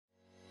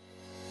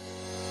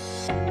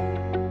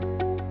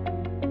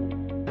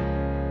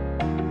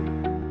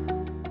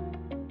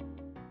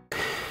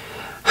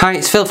Hi,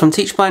 it's Phil from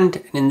TeachBlend,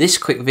 and in this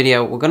quick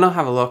video we're going to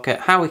have a look at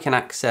how we can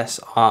access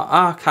our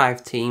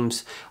archive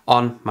teams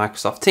on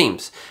Microsoft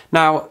Teams.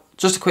 Now,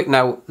 just a quick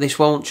note, this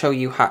won't show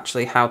you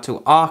actually how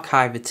to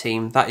archive a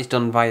team. That is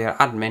done via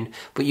admin,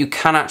 but you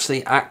can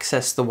actually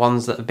access the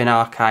ones that have been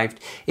archived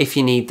if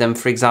you need them,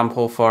 for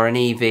example for an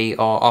EV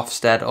or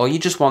Ofsted, or you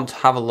just want to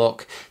have a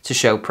look to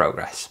show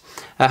progress.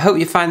 I hope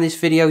you find this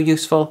video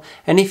useful,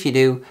 and if you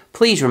do,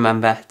 please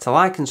remember to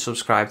like and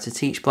subscribe to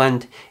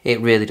TeachBlend. It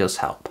really does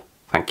help.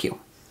 Thank you.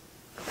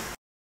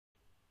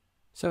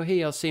 So here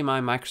you'll see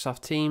my Microsoft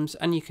Teams,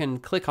 and you can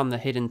click on the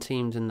hidden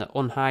teams and the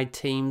unhide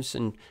teams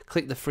and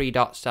click the three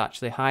dots to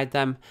actually hide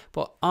them,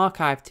 but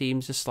archive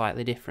teams are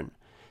slightly different.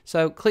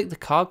 So click the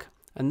cog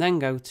and then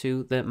go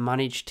to the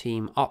manage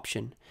team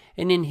option.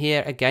 And in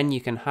here again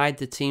you can hide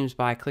the teams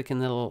by clicking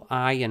the little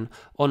I and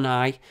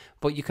uneye,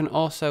 but you can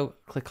also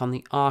click on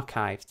the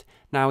archived.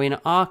 Now in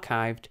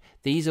archived,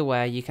 these are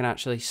where you can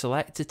actually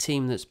select a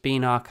team that's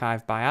been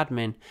archived by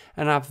admin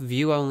and have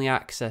view only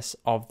access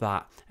of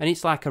that, and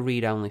it's like a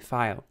read only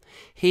file.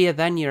 Here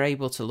then you're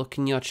able to look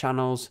in your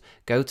channels,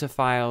 go to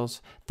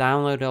files,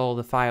 download all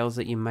the files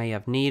that you may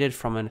have needed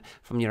from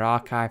your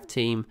archive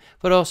team,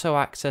 but also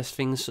access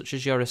things such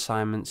as your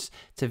assignments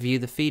to view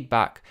the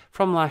feedback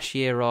from last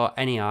year or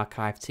any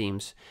archive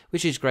teams,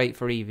 which is great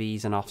for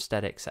EVs and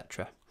Ofsted,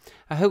 etc.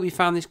 I hope you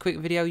found this quick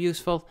video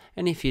useful,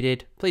 and if you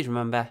did, please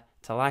remember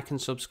to like and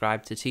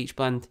subscribe to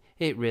TeachBlend.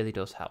 It really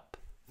does help.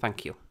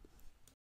 Thank you.